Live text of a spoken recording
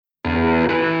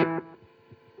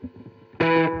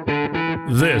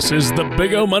This is the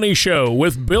Big O Money Show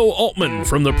with Bill Altman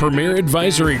from the Premier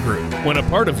Advisory Group. When a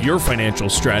part of your financial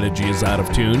strategy is out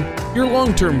of tune, your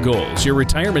long-term goals, your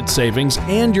retirement savings,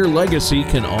 and your legacy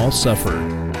can all suffer.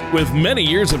 With many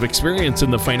years of experience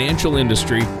in the financial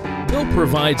industry, Bill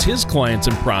provides his clients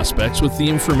and prospects with the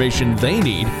information they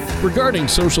need regarding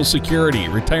Social Security,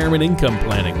 retirement income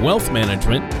planning, wealth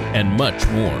management, and much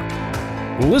more.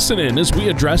 Listen in as we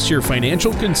address your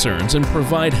financial concerns and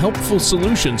provide helpful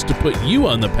solutions to put you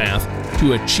on the path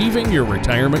to achieving your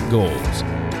retirement goals.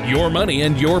 Your money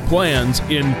and your plans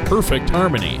in perfect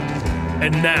harmony.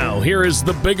 And now, here is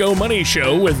the Big O Money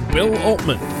Show with Bill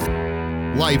Altman.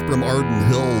 Live from Arden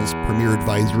Hills Premier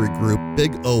Advisory Group,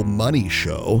 Big O Money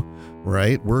Show.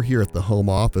 Right, we're here at the home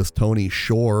office. Tony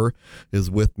Shore is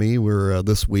with me. We're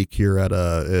this week here at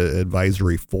a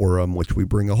advisory forum, which we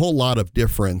bring a whole lot of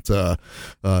different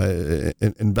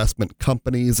investment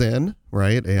companies in.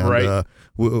 Right, and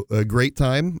a great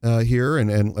time here,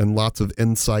 and lots of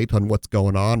insight on what's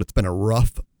going on. It's been a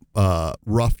rough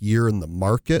year in the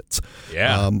market.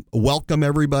 Yeah. Welcome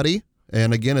everybody.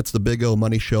 And again, it's the Big O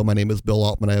Money Show. My name is Bill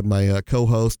Altman. I have my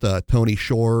co-host, Tony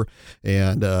Shore,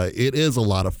 and it is a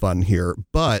lot of fun here.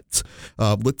 But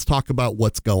let's talk about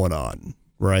what's going on,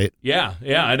 right? Yeah.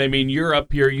 And I mean, you're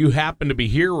up here. You happen to be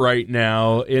here right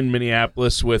now in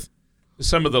Minneapolis with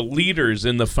some of the leaders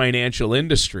in the financial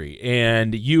industry.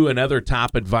 And you and other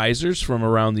top advisors from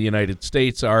around the United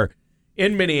States are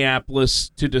in Minneapolis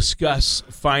to discuss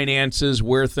finances,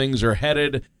 where things are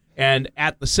headed. And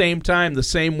at the same time, the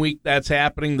same week that's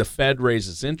happening, the Fed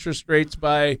raises interest rates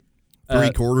by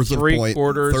 3/4 of a point.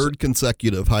 Quarters. Third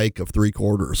consecutive hike of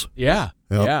 3/4. Yeah.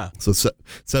 Yep. Yeah. So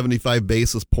 75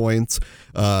 basis points.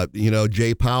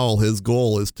 Jay Powell, his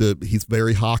goal is he's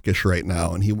very hawkish right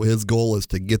now, and his goal is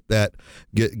to get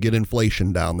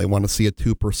inflation down. They want to see a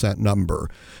 2% number,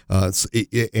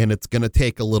 and it's going to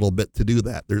take a little bit to do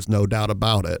that. There's no doubt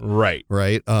about it. Right.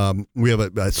 Right. We have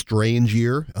a strange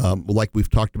year, like we've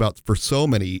talked about for so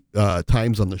many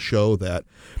times on the show, that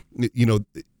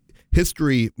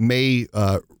history may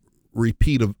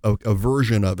repeat a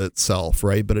version of itself,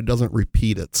 right? But it doesn't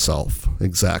repeat itself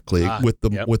exactly with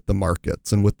the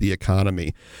markets and with the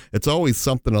economy. It's always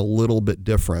something a little bit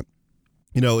different.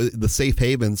 The safe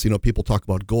havens, people talk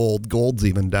about gold. Gold's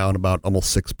even down about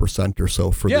almost 6% or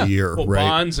so for the year, well, right?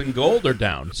 Bonds and gold are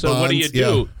down. So what do you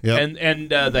do? Yeah. And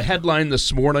the headline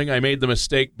this morning, I made the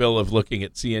mistake, Bill, of looking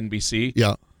at CNBC.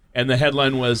 Yeah. And the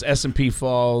headline was S&P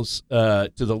falls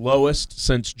to the lowest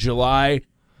since July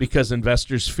because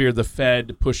investors fear the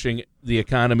Fed pushing the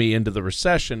economy into the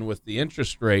recession with the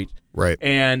interest rate. Right.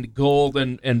 And gold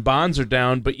and bonds are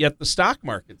down, but yet the stock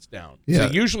market's down. Yeah.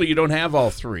 So usually you don't have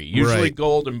all three. Usually Right.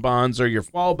 gold and bonds are your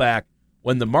fallback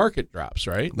when the market drops,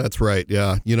 right? That's right.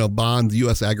 Yeah. Bonds,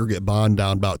 U.S. aggregate bond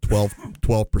down about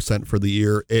 12% for the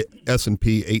year.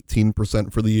 S&P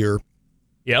 18% for the year.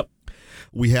 Yep.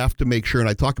 We have to make sure, and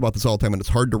I talk about this all the time, and it's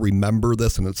hard to remember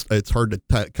this, and it's hard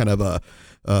to kind of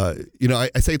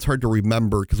I say it's hard to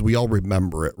remember because we all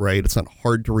remember it, right? It's not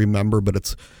hard to remember, but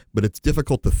it's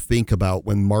difficult to think about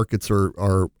when markets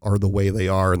are the way they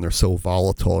are and they're so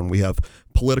volatile, and we have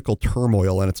political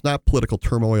turmoil, and it's not political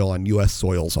turmoil on U.S.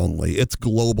 soils only. It's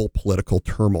global political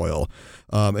turmoil,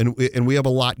 and we have a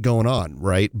lot going on,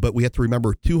 right? But we have to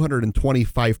remember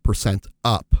 225%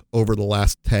 up over the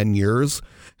last 10 years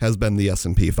has been the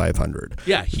S&P 500.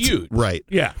 Yeah, huge. Right.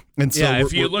 Yeah. And so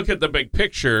if you look at the big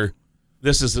picture,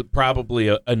 this is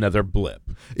probably another blip.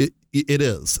 It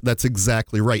is. That's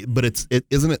exactly right. But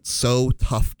isn't it so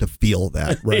tough to feel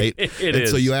that, right? It and is.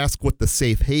 So you ask what the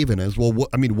safe haven is. Well,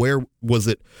 where was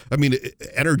it?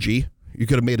 Energy. You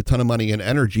could have made a ton of money in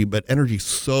energy, but energy's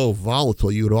so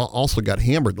volatile. You also got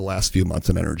hammered the last few months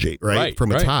in energy, right?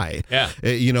 From its high.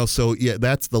 Yeah. So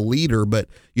that's the leader, but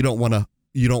you don't want to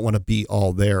be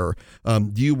all there.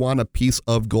 Do you want a piece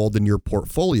of gold in your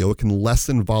portfolio? It can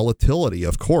lessen volatility,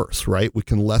 of course, right? We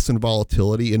can lessen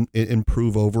volatility and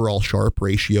improve overall Sharpe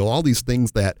ratio, all these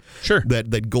things that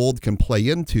gold can play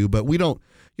into, but you don't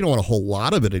want a whole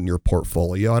lot of it in your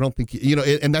portfolio. I don't think,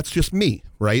 and that's just me,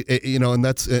 right? And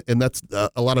that's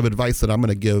a lot of advice that I'm going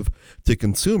to give to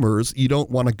consumers. You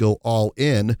don't want to go all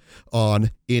in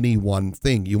on any one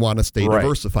thing. You want to stay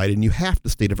diversified, and you have to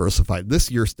stay diversified.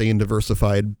 This year, staying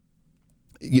diversified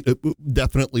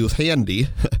definitely was handy,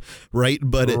 right?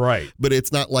 But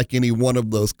it's not like any one of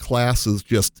those classes,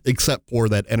 just except for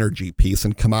that energy piece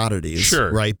and commodities,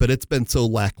 right? But it's been so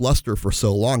lackluster for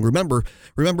so long. Remember,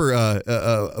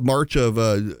 March of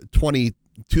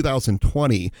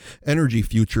 2020 energy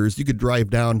futures, you could drive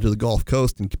down to the Gulf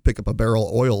Coast and pick up a barrel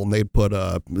of oil, and they'd put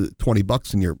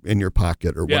 $20 in your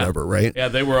pocket or whatever, right? Yeah,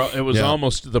 they were. It was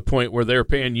almost to the point where they're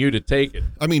paying you to take it.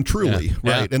 I mean, truly,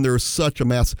 right? And there's such a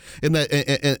mess, and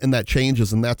that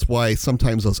changes, and that's why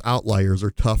sometimes those outliers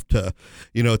are tough to,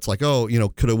 it's like,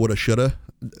 coulda, woulda, shoulda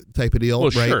type of deal,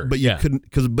 right? Sure, but you couldn't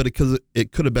because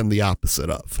it could have been the opposite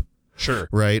of. Sure.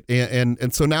 Right.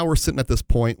 And so now we're sitting at this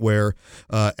point where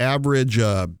average,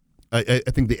 I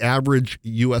think the average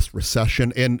U.S.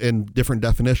 recession and different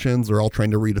definitions are all trying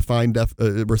to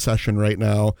redefine recession right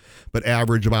now, but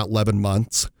average about 11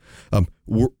 months.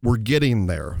 We're getting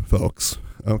there, folks.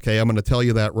 Okay. I'm going to tell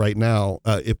you that right now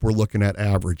if we're looking at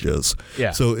averages.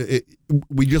 Yeah. So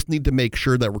we just need to make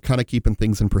sure that we're kind of keeping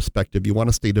things in perspective. You want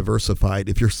to stay diversified.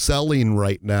 If you're selling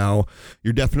right now,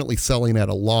 you're definitely selling at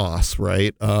a loss,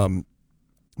 right?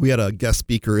 We had a guest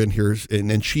speaker in here,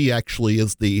 and she actually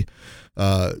is the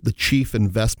chief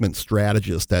investment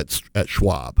strategist at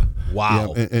Schwab.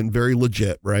 Wow. And very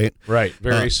legit, right? Right.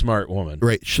 Very smart woman.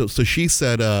 Right. So she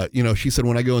said,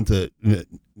 when I go into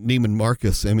Neiman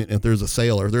Marcus, I mean, if there's a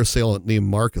sale or there's a sale at Neiman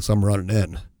Marcus, I'm running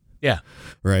in. Yeah.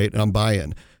 Right. And I'm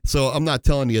buying. So I'm not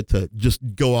telling you to just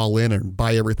go all in and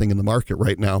buy everything in the market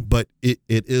right now, but it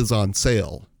is on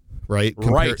sale. Right.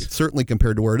 Certainly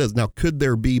compared to where it is. Now, could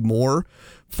there be more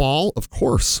fall? Of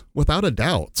course, without a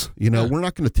doubt. We're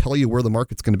not going to tell you where the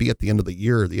market's going to be at the end of the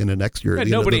year, the end of next year. Right,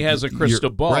 nobody has a crystal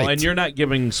ball, and you're not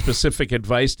giving specific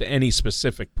advice to any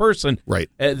specific person. Right.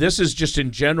 This is just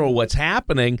in general what's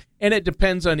happening, and it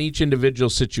depends on each individual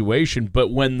situation. But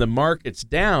when the market's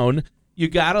down, you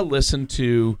got to listen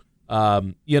to,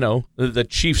 the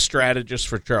chief strategist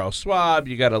for Charles Schwab.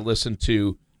 You got to listen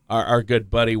to our good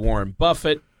buddy Warren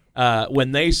Buffett.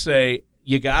 When they say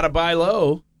you got to buy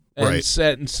low and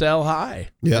set and sell high.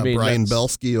 Yeah, I mean, Brian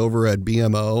Belsky over at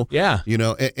BMO. Yeah.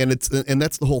 And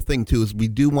that's the whole thing too, is we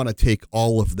do want to take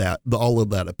all of that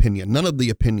opinion. None of the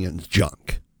opinions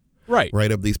junk.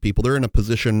 Right, of these people. They're in a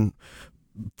position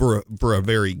for a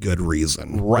very good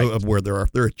reason. Right. Of where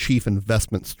they're a chief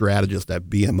investment strategist at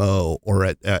BMO or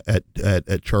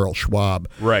at Charles Schwab.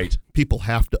 Right. People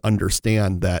have to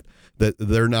understand that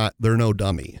they're no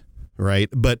dummy. Right.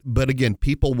 But again,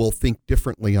 people will think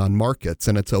differently on markets,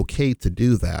 and it's okay to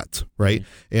do that. Right.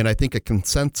 Mm-hmm. And I think a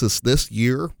consensus this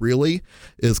year really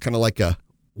is kind of like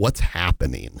what's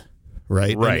happening.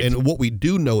 Right. And what we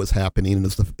do know is happening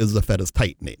is the Fed is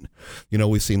tightening.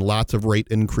 We've seen lots of rate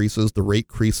increases. The rate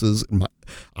increases,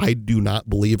 I do not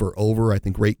believe, are over. I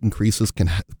think rate increases can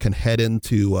head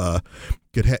into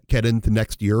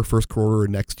next year, first quarter of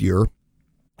next year.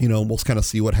 We'll kind of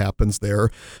see what happens there.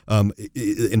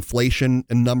 Inflation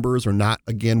numbers are not,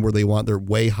 again, where they want. They're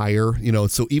way higher.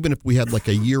 So even if we had like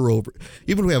even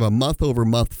if we have a month over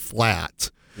month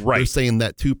flat, they're saying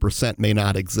that 2% may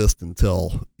not exist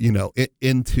until,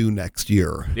 into next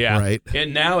year. Yeah. Right.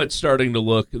 And now it's starting to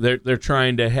look, they're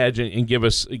trying to hedge and give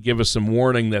us some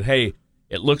warning that, hey,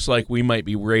 it looks like we might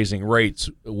be raising rates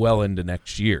well into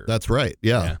next year. That's right.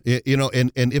 Yeah.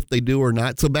 And if they do or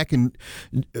not. So back in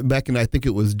I think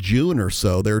it was June or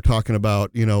so, they were talking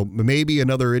about, maybe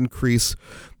another increase,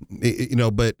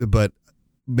 but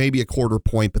maybe a quarter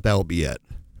point, but that will be it.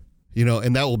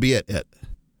 And that will be it.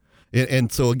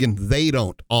 And so again, they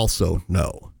don't also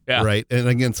know. Yeah. Right. And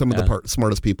again, some of the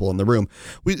smartest people in the room.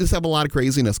 We just have a lot of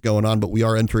craziness going on, but we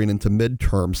are entering into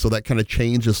midterms. So that kind of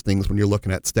changes things when you're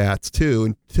looking at stats too.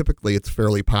 And typically it's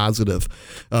fairly positive.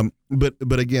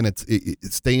 But again, it's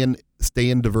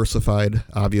staying diversified,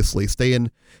 obviously,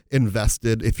 staying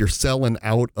invested. If you're selling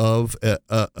out of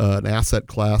an asset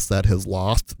class that has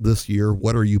lost this year,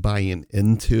 what are you buying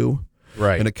into?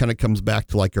 Right. And it kind of comes back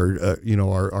to like our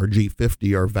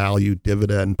G50, our value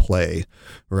dividend play,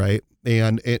 right?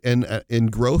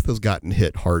 And growth has gotten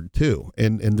hit hard too.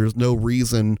 And there's no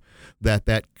reason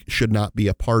that should not be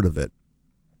a part of it.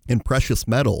 And precious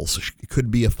metals could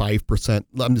be a 5%.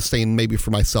 I'm just saying, maybe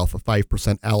for myself, a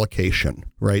 5% allocation,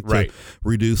 right? To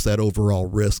reduce that overall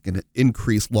risk and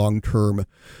increase long-term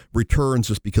returns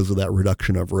just because of that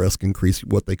reduction of risk, increase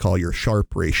what they call your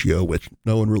Sharpe ratio, which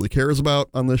no one really cares about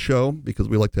on this show because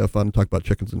we like to have fun and talk about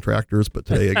chickens and tractors. But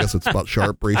today, I guess it's about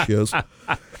Sharpe ratios.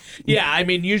 Yeah, I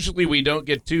mean, usually we don't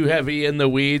get too heavy in the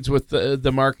weeds with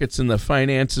the markets and the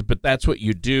finances, but that's what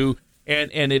you do.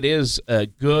 And it is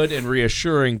good and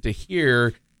reassuring to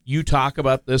hear you talk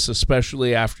about this,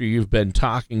 especially after you've been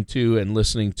talking to and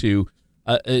listening to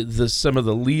some of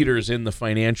the leaders in the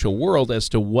financial world as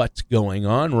to what's going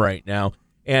on right now.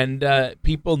 And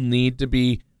people need to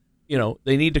be,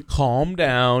 they need to calm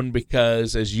down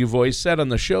because, as you've always said on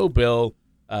the show, Bill,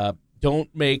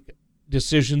 don't make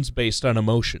decisions based on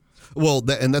emotion. Well,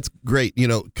 and that's great,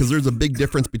 because there's a big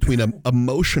difference between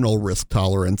emotional risk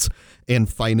tolerance and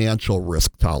financial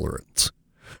risk tolerance.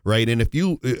 Right. And if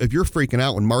you're freaking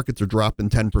out when markets are dropping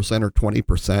 10% or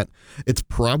 20%, it's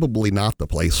probably not the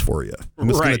place for you. I'm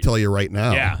just going to tell you right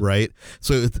now. Yeah. Right.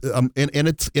 So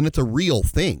it's a real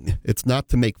thing. It's not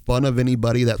to make fun of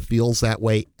anybody that feels that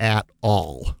way at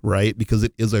all. Right. Because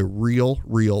it is a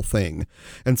real thing.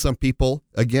 And some people,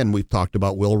 again, we've talked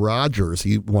about Will Rogers.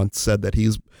 He once said that he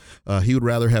would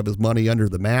rather have his money under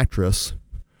the mattress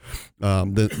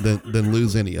than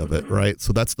lose any of it. Right.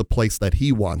 So that's the place that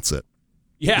he wants it.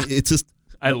 Yeah. It's just,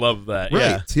 I love that.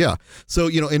 Right. Yeah. So,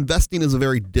 investing is a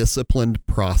very disciplined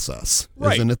process,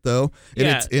 isn't it though?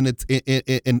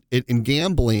 And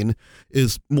gambling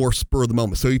is more spur of the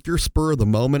moment. So if you're spur of the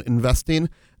moment investing,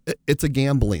 it's a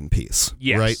gambling piece,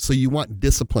 right? So you want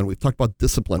discipline. We've talked about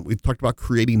discipline. We've talked about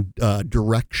creating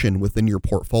direction within your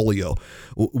portfolio.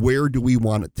 Where do we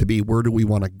want it to be? Where do we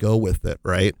want to go with it,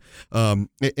 right? And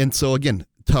so again,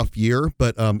 tough year,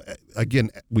 but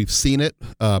again, we've seen it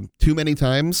too many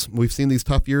times. We've seen these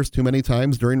tough years too many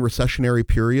times during recessionary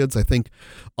periods. I think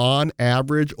on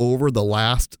average over the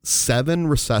last 7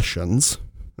 recessions,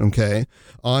 okay,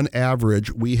 on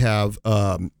average, we have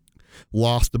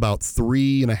lost about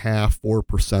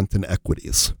 3.5-4% in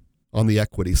equities on the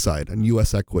equity side, on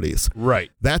U.S. equities.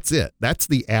 Right. That's it. That's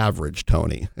the average,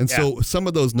 Tony. And so some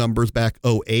of those numbers back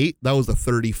 2008, that was a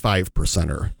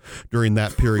 35%er during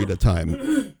that period of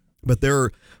time. But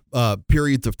there are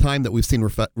periods of time that we've seen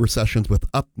recessions with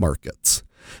up markets.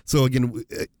 So again,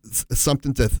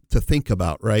 something to think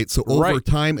about, right? So over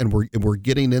time, and we're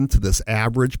getting into this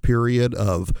average period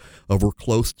of we're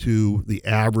close to the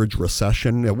average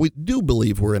recession. Now, we do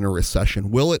believe we're in a recession.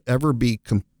 Will it ever be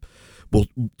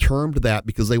termed that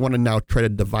because they want to now try to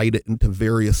divide it into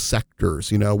various sectors.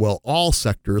 Well, all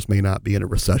sectors may not be in a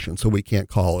recession, so we can't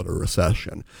call it a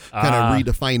recession. Kind of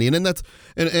redefining, and that's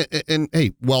and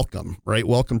hey, welcome, right?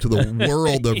 Welcome to the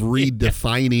world of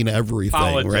redefining everything,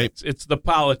 politics. Right? It's the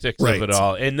politics of it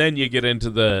all, and then you get into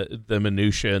the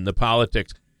minutia and the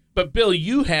politics. But Bill,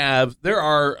 there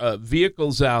are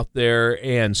vehicles out there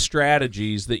and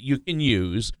strategies that you can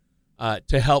use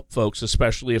to help folks,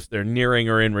 especially if they're nearing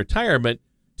or in retirement,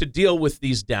 to deal with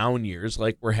these down years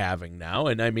like we're having now.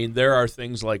 And I mean, there are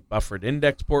things like buffered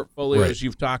index portfolios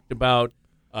you've talked about,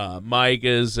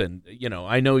 MYGAs, and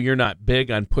I know you're not big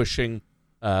on pushing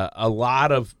a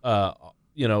lot of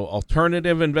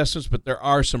alternative investments, but there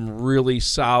are some really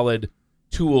solid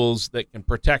tools that can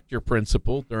protect your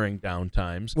principal during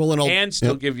downtimes and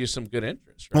still give you some good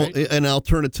interest, right? Well, an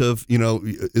alternative,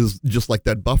 is just like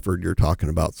that buffered you're talking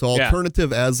about. So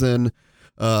alternative as in,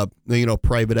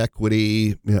 private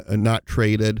equity, not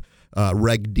traded,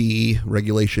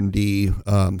 Regulation D,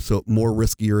 so more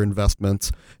riskier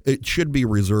investments. It should be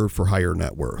reserved for higher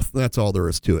net worth. That's all there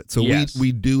is to it. So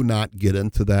we do not get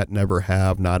into that, never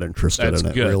have, not interested in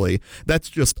it, really. That's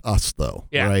just us, though,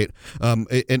 right?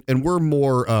 And we're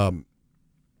more...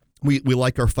 We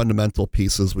like our fundamental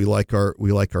pieces. We like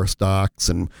our stocks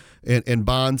and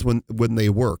bonds when they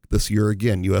work. This year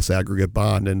again, U.S. aggregate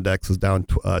bond index is down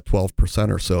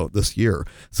 12% or so this year.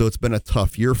 So it's been a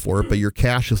tough year for it. But your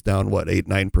cash is down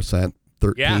 8-9%,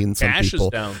 13%. Yeah, some cash people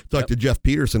is down. Talk to Jeff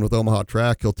Peterson with Omaha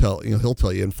Track. He'll tell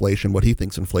you inflation, what he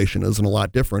thinks inflation is, and a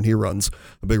lot different. He runs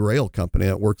a big rail company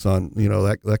that works on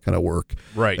that kind of work,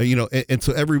 right? And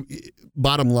so every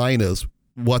bottom line is,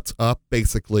 what's up,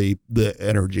 basically the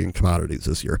energy and commodities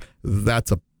this year.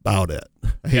 That's about it.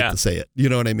 I hate to say it. You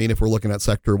know what I mean? If we're looking at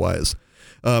sector wise.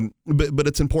 But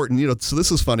it's important, so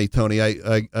this is funny, Tony.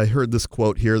 I heard this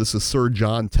quote here. This is Sir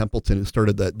John Templeton, who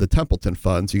started the Templeton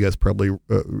funds. You guys probably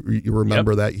you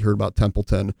remember that. You heard about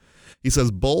Templeton. He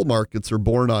says, bull markets are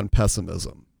born on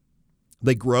pessimism.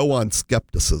 They grow on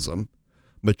skepticism,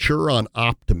 mature on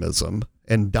optimism,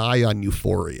 and die on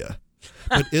euphoria.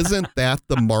 But isn't that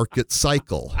the market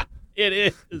cycle? It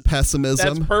is.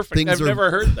 Pessimism. That's perfect. I've never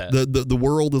heard that. The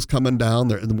world is coming down.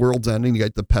 The world's ending. You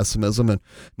got the pessimism, and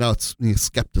now it's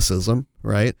skepticism,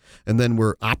 right? And then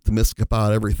we're optimistic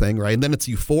about everything, right? And then it's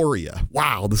euphoria.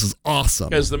 Wow, this is awesome.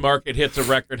 Because the market hits a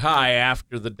record high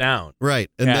after the down. Right.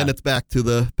 And then it's back to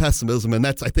the pessimism. And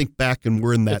that's, I think, and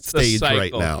we're in that stage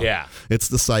right now. Yeah. It's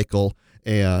the cycle.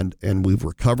 And we've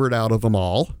recovered out of them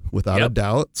all without a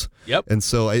doubt. Yep. And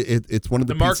so it's one of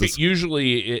the market pieces.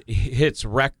 Usually it hits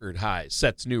record highs,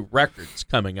 sets new records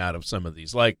coming out of some of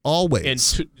these, like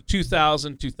always in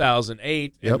 2000,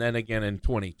 2008, and then again in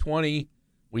 2020.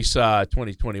 We saw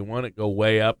 2021 it go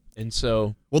way up, and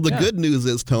so the good news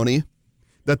is, Tony,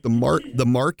 that the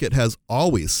market has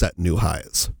always set new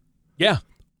highs. Yeah.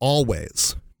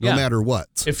 Always. no matter what.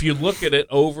 If you look at it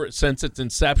since its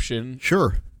inception,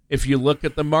 Sure. if you look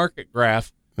at the market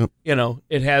graph,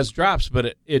 it has drops,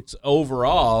 but it's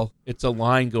overall, it's a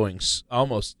line going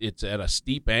it's at a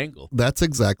steep angle. That's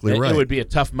exactly right. It would be a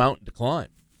tough mountain to climb.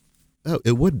 Oh,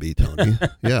 it would be, Tony.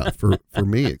 Yeah, for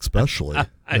me especially.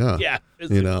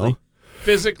 Yeah.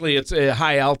 Physically, it's a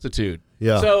high altitude.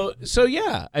 Yeah. So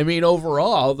yeah, I mean,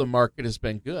 overall, the market has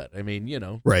been good. I mean,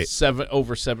 right.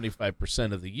 Over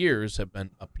 75% of the years have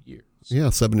been up years. Yeah,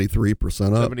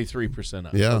 73% up. 73%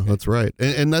 up. Yeah, okay. That's right.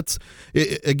 And that's,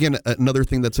 again, another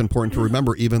thing that's important to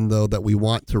remember, even though that we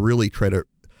want to really try to,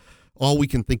 all we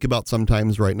can think about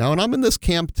sometimes right now, and I'm in this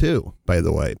camp too, by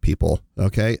the way, people,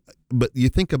 okay? But you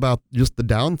think about just the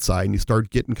downside and you start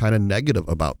getting kind of negative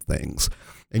about things.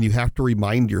 And you have to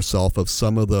remind yourself of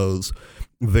some of those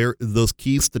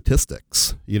key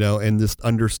statistics, and just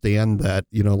understand that,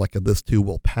 like this too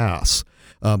will pass.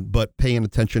 But paying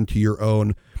attention to your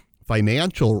own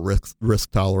financial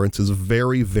risk tolerance is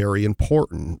very, very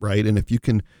important, right? And if you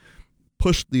can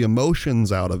push the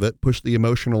emotions out of it, push the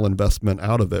emotional investment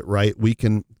out of it, right, we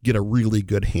can get a really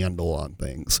good handle on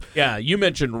things. Yeah, you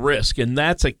mentioned risk, and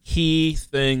that's a key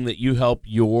thing that you help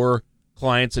your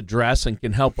clients address and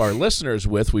can help our listeners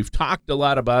with. We've talked a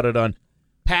lot about it on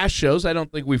past shows. I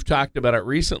don't think we've talked about it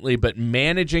recently, but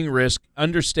managing risk,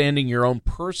 understanding your own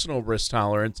personal risk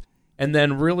tolerance, and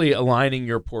then really aligning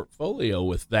your portfolio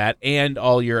with that and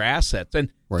all your assets.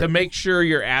 And to make sure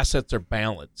your assets are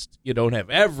balanced. You don't have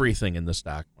everything in the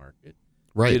stock market.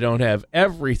 Right. You don't have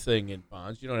everything in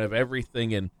bonds. You don't have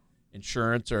everything in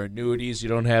insurance or annuities. You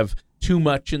don't have too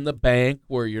much in the bank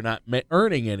where you're not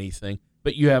earning anything,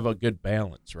 but you have a good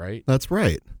balance, right? That's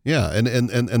right. Yeah.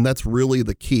 And that's really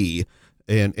the key.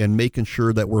 And making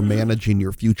sure that we're managing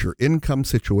your future income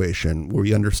situation where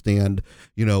you understand,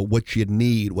 what you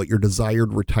need, what your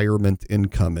desired retirement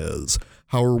income is.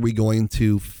 How are we going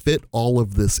to fit all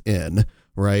of this in,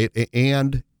 right?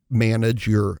 And manage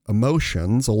your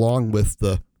emotions along with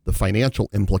the financial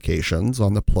implications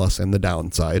on the plus and the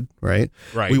downside, right?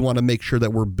 Right. We want to make sure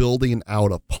that we're building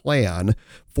out a plan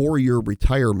for your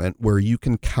retirement where you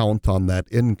can count on that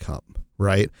income,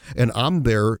 right? And I'm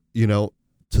there,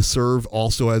 to serve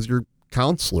also as your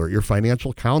counselor, your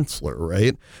financial counselor,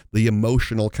 right? The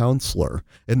emotional counselor.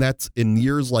 And that's in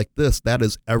years like this, that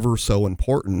is ever so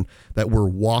important that we're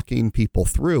walking people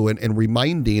through and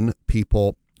reminding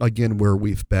people again where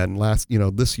we've been.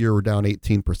 This year we're down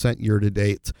 18% year to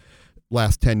date.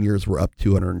 Last 10 years we're up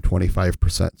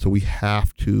 225%. So we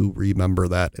have to remember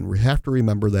that, and we have to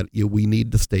remember that we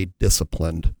need to stay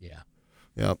disciplined. Yeah.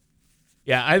 Yep.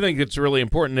 Yeah, I think it's really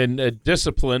important, and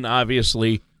discipline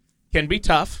obviously can be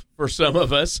tough for some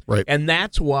of us, right? And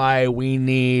that's why we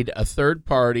need a third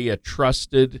party, a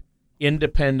trusted,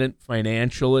 independent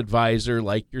financial advisor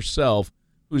like yourself,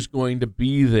 who's going to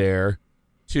be there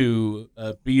to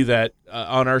be that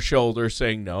on our shoulder,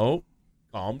 saying, "No,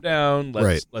 calm down.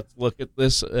 Let's look at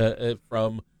this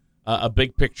from a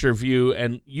big picture view."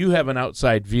 And you have an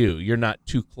outside view. You're not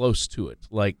too close to it,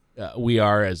 like we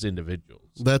are as individuals.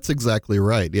 That's exactly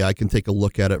right. Yeah, I can take a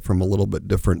look at it from a little bit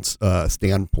different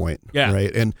standpoint. Yeah.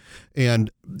 Right.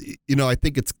 And I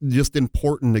think it's just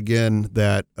important again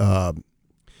that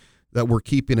that we're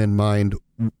keeping in mind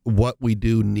what we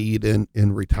do need in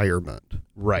retirement.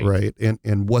 Right. Right.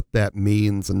 And what that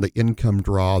means and the income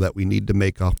draw that we need to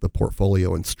make off the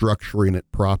portfolio and structuring it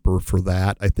proper for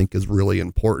that, I think is really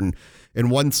important.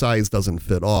 And one size doesn't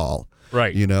fit all.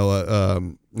 Right.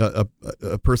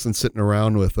 A person sitting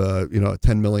around with a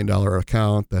 $10 million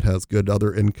account that has good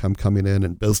other income coming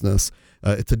in business,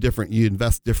 you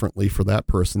invest differently for that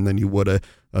person than you would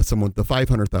someone with the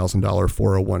 $500,000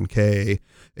 401k,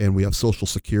 and we have Social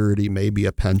Security, maybe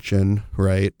a pension,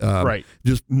 right? Right.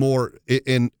 Just more,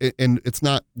 and it's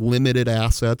not limited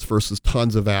assets versus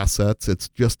tons of assets. It's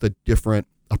just a different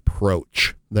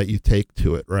approach that you take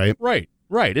to it, right?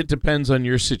 Right. It depends on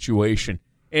your situation.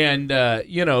 And,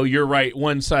 you're right.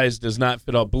 One size does not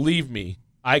fit all. Believe me,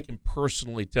 I can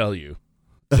personally tell you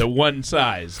that one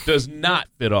size does not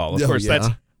fit all. Of course,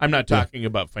 I'm not talking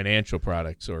about financial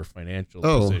products or financial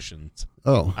positions.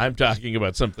 Oh. I'm talking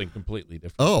about something completely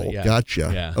different. Oh,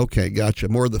 gotcha. Yeah. Okay, gotcha.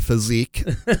 More the physique.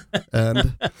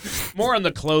 And more on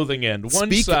the clothing end.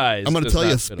 One size. I'm going to tell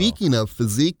you, speaking of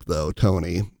physique, though,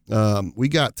 Tony, we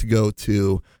got to go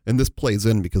to, and this plays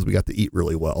in because we got to eat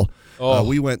really well.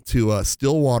 We went to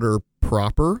Stillwater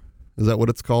proper. Is that what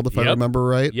it's called, if I remember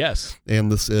right? Yes.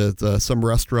 And this is some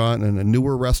restaurant, and a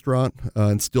newer restaurant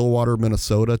in Stillwater,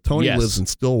 Minnesota. Tony lives in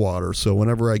Stillwater, so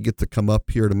whenever I get to come up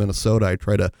here to Minnesota, I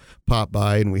try to pop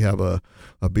by, and we have a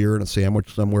beer and a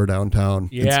sandwich somewhere downtown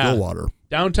in Stillwater.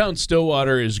 Downtown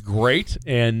Stillwater is great,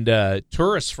 and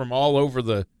tourists from all over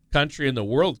the country and the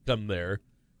world come there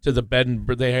to the bed and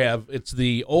it's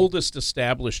the oldest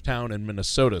established town in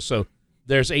Minnesota. So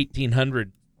there's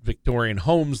 1,800 Victorian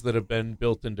homes that have been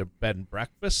built into bed and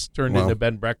breakfasts, turned into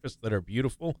bed and breakfasts that are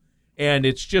beautiful. And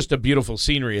it's just a beautiful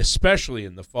scenery, especially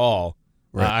in the fall.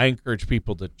 Right. I encourage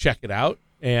people to check it out.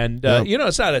 And,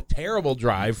 it's not a terrible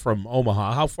drive from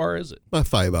Omaha. How far is it? About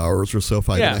 5 hours or so,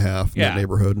 5.5 in that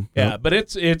neighborhood. Yeah, but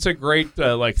it's a great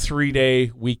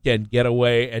 3-day weekend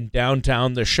getaway. And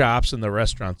downtown, the shops and the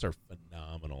restaurants are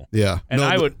phenomenal. Yeah. And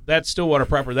that Stillwater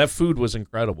proper, that food was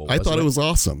incredible. I thought it was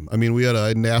awesome. I mean, we had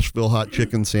a Nashville hot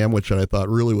chicken sandwich that I thought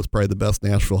really was probably the best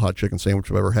Nashville hot chicken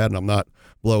sandwich I've ever had. And I'm not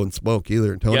blowing smoke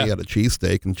either. And Tony had a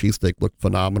cheesesteak, and cheesesteak looked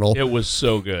phenomenal. It was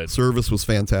so good. Service was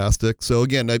fantastic. So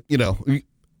again, here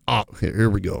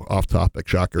we go. Off topic.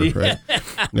 Shocker, right?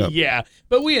 Yep. Yeah,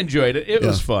 but we enjoyed it. It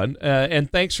was fun.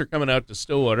 And thanks for coming out to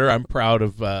Stillwater. I'm proud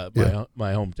of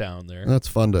my hometown there. That's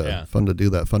fun to do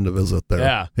that. Fun to visit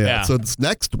there. Yeah. So this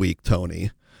next week,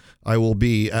 Tony, I will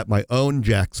be at my own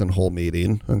Jackson Hole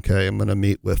meeting. Okay, I'm going to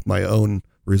meet with my own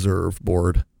reserve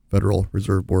board. Federal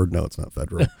Reserve Board. No, it's not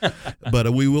federal.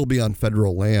 But we will be on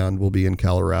federal land. We'll be in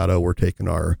Colorado. We're taking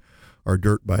our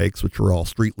dirt bikes, which are all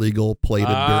street legal, plated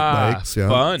dirt bikes. Yeah.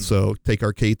 Fun. So take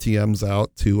our KTMs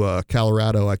out to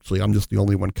Colorado. Actually, I'm just the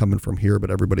only one coming from here, but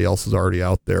everybody else is already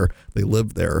out there. They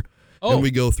live there. Oh. And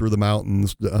we go through the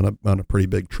mountains on a pretty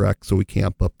big trek. So we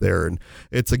camp up there, and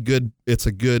it's a good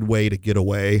way to get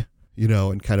away,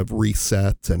 and kind of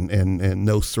reset and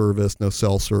no service, no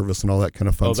cell service, and all that kind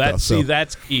of fun stuff.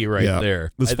 That's key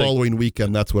there. This following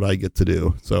weekend, that's what I get to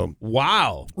do. So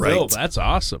wow, right? Bill, that's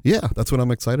awesome. Yeah, that's what I'm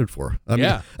excited for.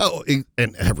 And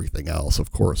everything else,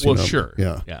 of course. Well, sure.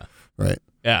 Yeah. Right.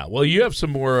 Yeah. Well, you have some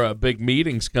more big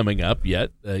meetings coming up yet,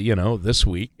 this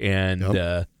week,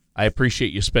 and I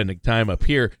appreciate you spending time up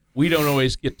here. We don't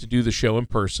always get to do the show in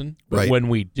person, but when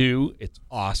we do, it's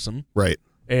awesome. Right.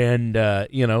 And, I'm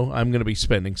going to be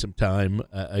spending some time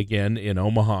again in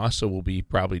Omaha, so we'll be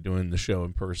probably doing the show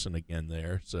in person again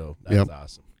there. So that's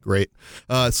awesome. Great.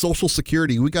 Social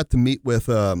Security, we got to meet with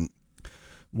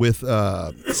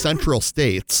Central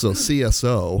States, so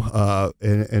CSO,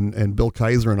 and Bill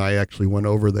Kaiser and I actually went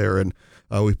over there, and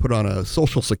we put on a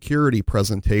Social Security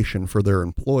presentation for their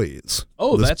employees.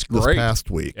 Oh, that's great. This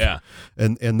past week. Yeah.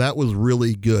 And that was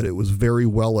really good. It was very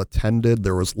well attended.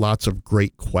 There was lots of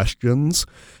great questions.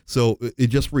 So it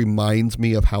just reminds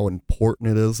me of how important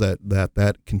it is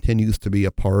that continues to be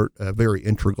a very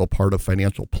integral part of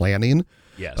financial planning.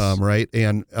 Yes. Right.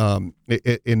 And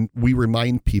we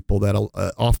remind people that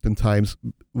oftentimes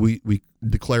we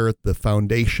declare it the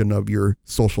foundation of your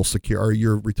Social Security, or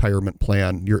your retirement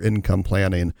plan, your income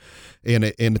planning.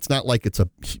 And it's not like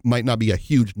might not be a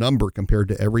huge number compared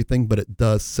to everything, but it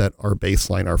does set our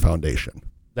baseline, our foundation.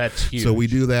 That's huge. So we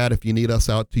do that. If you need us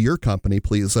out to your company,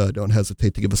 please don't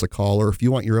hesitate to give us a call. Or if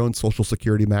you want your own Social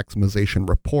Security maximization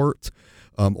report,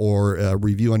 or a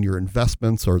review on your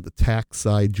investments or the tax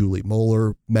side, Julie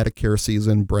Moeller, Medicare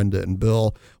season, Brenda and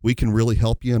Bill, we can really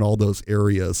help you in all those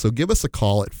areas. So give us a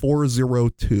call at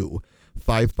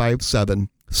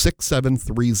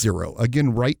 402-557-6730.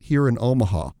 Again, right here in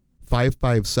Omaha,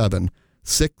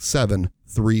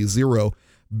 557-6730.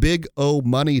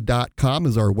 BigOMoney.com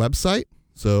is our website.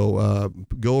 So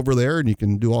go over there and you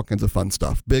can do all kinds of fun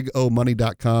stuff.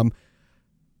 BigOMoney.com.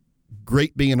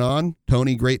 Great being on,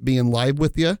 Tony. Great being live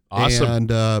with you. Awesome. And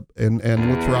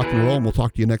let's rock and roll. And we'll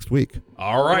talk to you next week.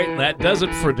 All right, and that does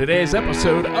it for today's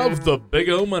episode of the Big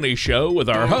O Money Show with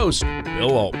our host,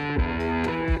 Bill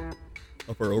Altman.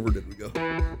 How far over did we go?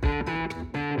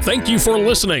 Thank you for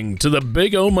listening to the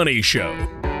Big O Money Show.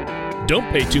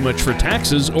 Don't pay too much for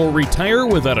taxes or retire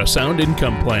without a sound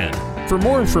income plan. For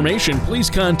more information, please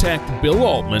contact Bill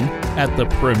Altman at the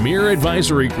Premier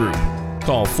Advisory Group.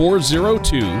 Call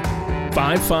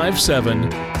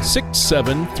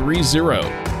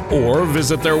 402-557-6730 or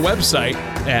visit their website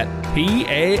at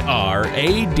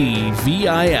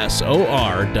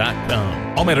paradvisor.com.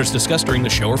 All matters discussed during the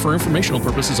show are for informational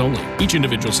purposes only. Each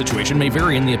individual situation may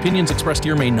vary, and the opinions expressed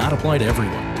here may not apply to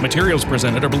everyone. Materials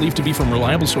presented are believed to be from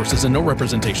reliable sources, and no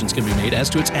representations can be made as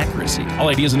to its accuracy. All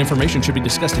ideas and information should be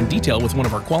discussed in detail with one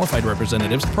of our qualified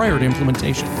representatives prior to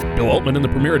implementation. Bill Altman and the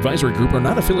Premier Advisory Group are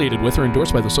not affiliated with or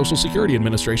endorsed by the Social Security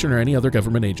Administration or any other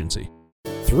government agency.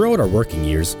 Throughout our working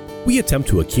years, we attempt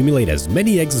to accumulate as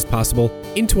many eggs as possible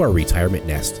into our retirement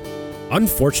nest.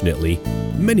 Unfortunately,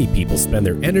 many people spend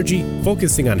their energy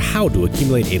focusing on how to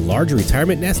accumulate a large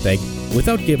retirement nest egg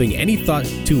without giving any thought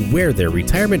to where their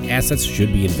retirement assets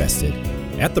should be invested.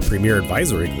 At the Premier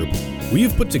Advisory Group, we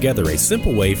have put together a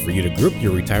simple way for you to group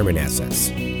your retirement assets.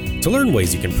 To learn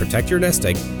ways you can protect your nest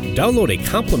egg, download a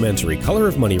complimentary Color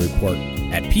of Money report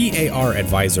at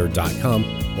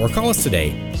paradvisor.com or call us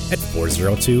today at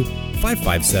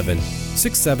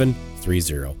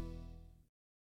 402-557-6730.